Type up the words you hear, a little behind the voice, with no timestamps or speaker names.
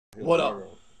What up?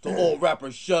 To all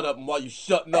rappers, shut up, and while you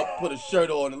shutting up, put a shirt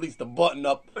on, at least a button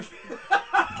up.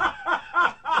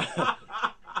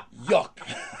 Yuck.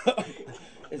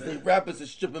 As they rappers are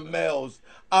stripping males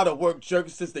out of work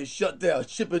jerks since they shut down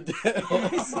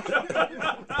Chippendales.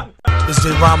 As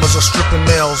they rhymers are stripping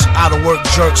males out of work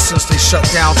jerks since they shut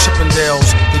down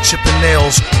Chippendales. They chipping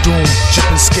nails, doom,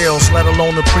 chipping scales, let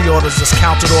alone the pre-orders that's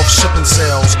counted off shipping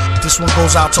sales. This one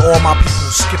goes out to all my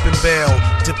people skipping bail,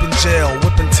 dipping jail,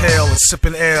 whipping tail and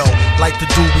sipping ale. Like the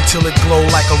doobie till it glow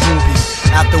like a ruby.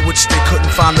 After which they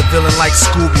couldn't find the villain like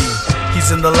Scooby.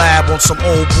 He's in the lab on some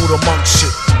old Buddha monk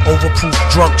shit, overproof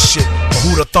drunk shit, but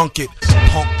who'da thunk it?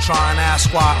 Punk try and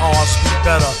ask why ours be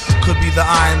better. Could be the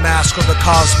Iron Mask or the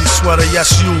Cosby sweater.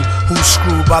 Yes, you, who's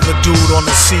screwed by the dude on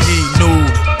the CD,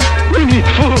 nude. We need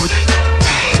food.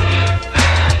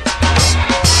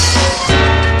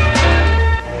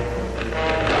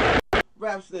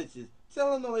 Rap snitches,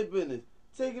 telling all their business.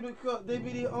 Taking the cut, they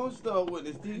be their own star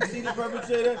witness. Do you see the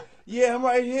perpetrator? Yeah, I'm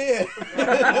right here.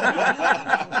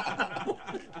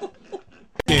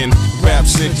 Rap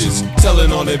snitches,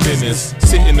 telling all their business.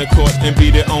 Sit in the court and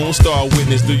be their own star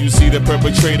witness. Do you see the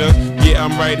perpetrator? Yeah,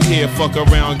 I'm right here. Fuck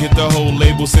around, get the whole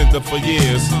label center for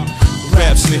years.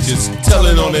 Rap snitches,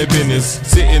 telling all their business.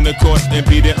 Sit in the court and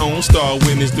be their own star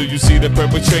witness. Do you see the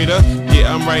perpetrator?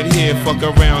 Yeah, I'm right here. Fuck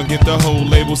around, get the whole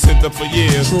label center for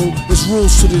years. True, there's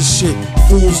rules to this shit.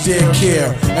 Fools dare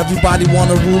care. Everybody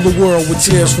wanna rule the world with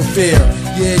tears for fear.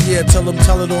 Yeah, tell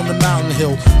it on the mountain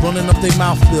hill. Running up their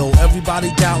mouth bill.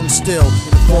 Everybody doubting still.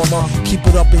 Informer, keep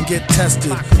it up and get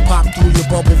tested. Pop through your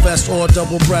bubble vest or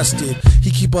double-breasted.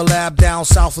 He keep a lab down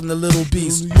south in the Little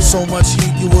Beast. So much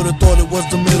heat you would've thought it was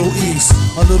the Middle East.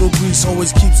 A little grease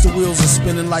always keeps the wheels a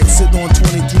spinning. Like sitting on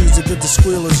 23s to get the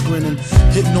squealers grinning.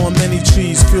 Hitting on many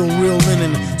trees, feel real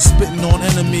linen. Spitting on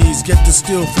enemies, get the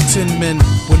steel for 10 men.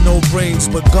 With no brains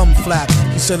but gum flap.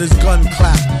 He said his gun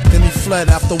clapped, then he fled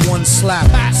after one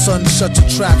slap. Son, shut your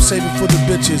trap, save it for the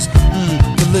bitches.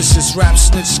 Delicious, rap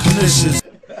snitch, Knishes.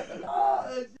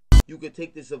 You could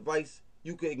take this advice,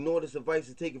 you could ignore this advice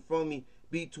and take it from me.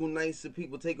 Be too nice so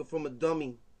people take it from a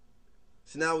dummy.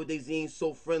 So nowadays he ain't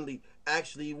so friendly.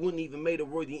 Actually, he wouldn't even make a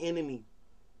worthy enemy.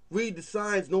 Read the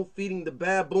signs, no feeding the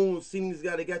baboons. Seeing this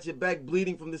guy that got your back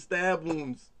bleeding from the stab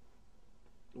wounds.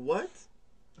 What?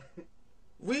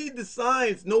 Read the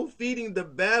signs, no feeding the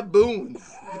baboons.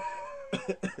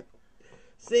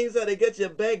 Seems how they get your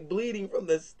back bleeding from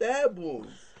the stab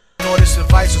wounds. Ignore this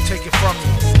advice or take it from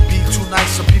you. Be too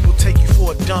nice so people take you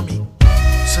for a dummy.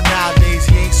 So nowadays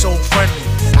he ain't so friendly.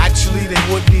 Actually they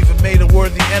wouldn't even made a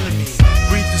worthy enemy.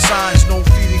 Read the signs, no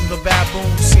feeding the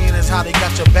baboons. Seeing as how they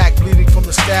got your back bleeding from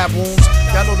the stab wounds.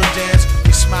 Y'all know the dance,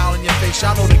 they smile in your face,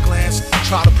 y'all know the glance.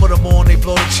 Try to put them on, they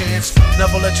blow the chance.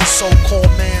 Never let your so-called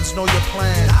mans know your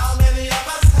plans. How many of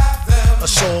us have them? A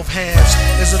show of hands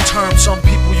is a term some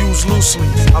people use loosely.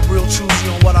 I'm real choosy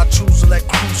on what I choose to let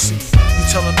crew see. You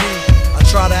telling me I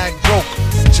try to act broke?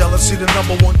 Jealousy the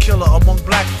 #1 killer among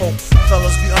black folk.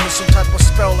 Fellas be under some type of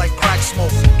spell like crack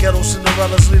smoke. Ghetto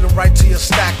Cinderellas lead them right to your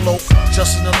stack lope.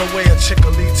 Just another way a chick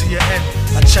will lead to your end.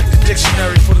 I checked the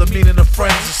dictionary for the meaning of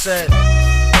friends. It said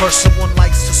first someone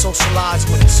likes to socialize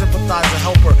with, sympathize and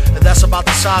help her, and that's about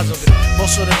the size of it.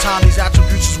 Most of the time these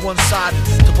attributes is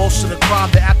one-sided. To boast of the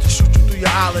crime they have to shoot you through your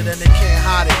eyelid and they can't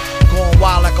hide it. Going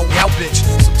wild like a wild bitch.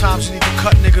 Sometimes you need to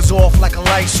cut niggas off like a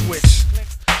light switch.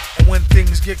 And when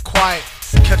things get quiet,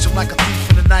 catch him like a thief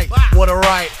in the night. What a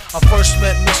right. I first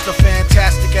met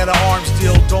Mr.Fantastic at an arms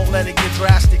deal. Don't let it get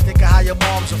drastic. Think of how your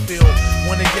moms will feel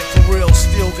when they get for real.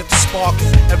 Still get the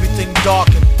sparking. Everything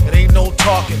darkened. It ain't no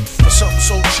talking. For something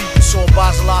so cheap, it so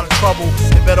buys a lot of trouble.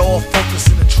 They better all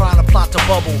focusing and trying to plot the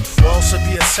bubble. Or else it'd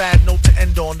be a sad note to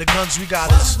end on. The guns we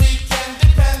got is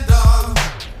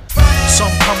some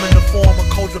come in the form of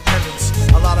codependence.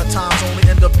 A lot of times only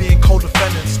end up being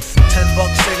co-defendants. $10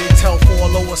 say they tell for a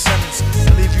lower sentence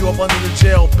and leave you up under the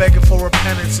jail begging for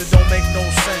repentance. It don't make no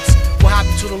sense. What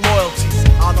happened to the loyalty?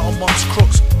 Honor amongst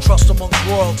crooks, trust amongst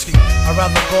royalty. I'd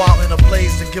rather go out in a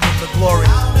blaze than give them the glory.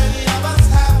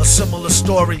 A similar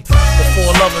story.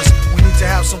 Before lovers, we need to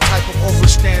have some type of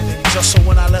overstanding. Just so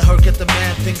when I let her get the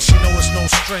man thing, she know it's no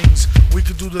strings. We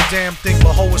could do the damn thing,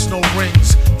 but ho, it's no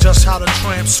rings. Just how the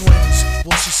tramp swings.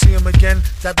 Will she see him again?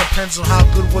 That depends on how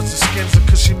good was the skins and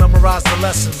could she memorize the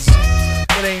lessons.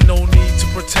 It ain't no need to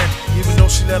pretend. Even though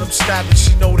she let him stab it,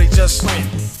 she know they just win.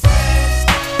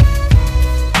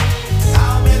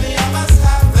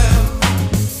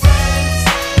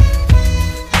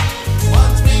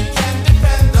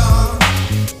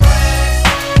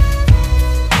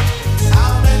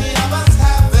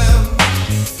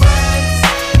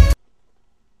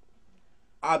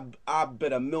 I bet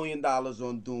bet $1 million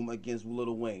on Doom against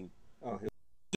Lil Wayne. Oh,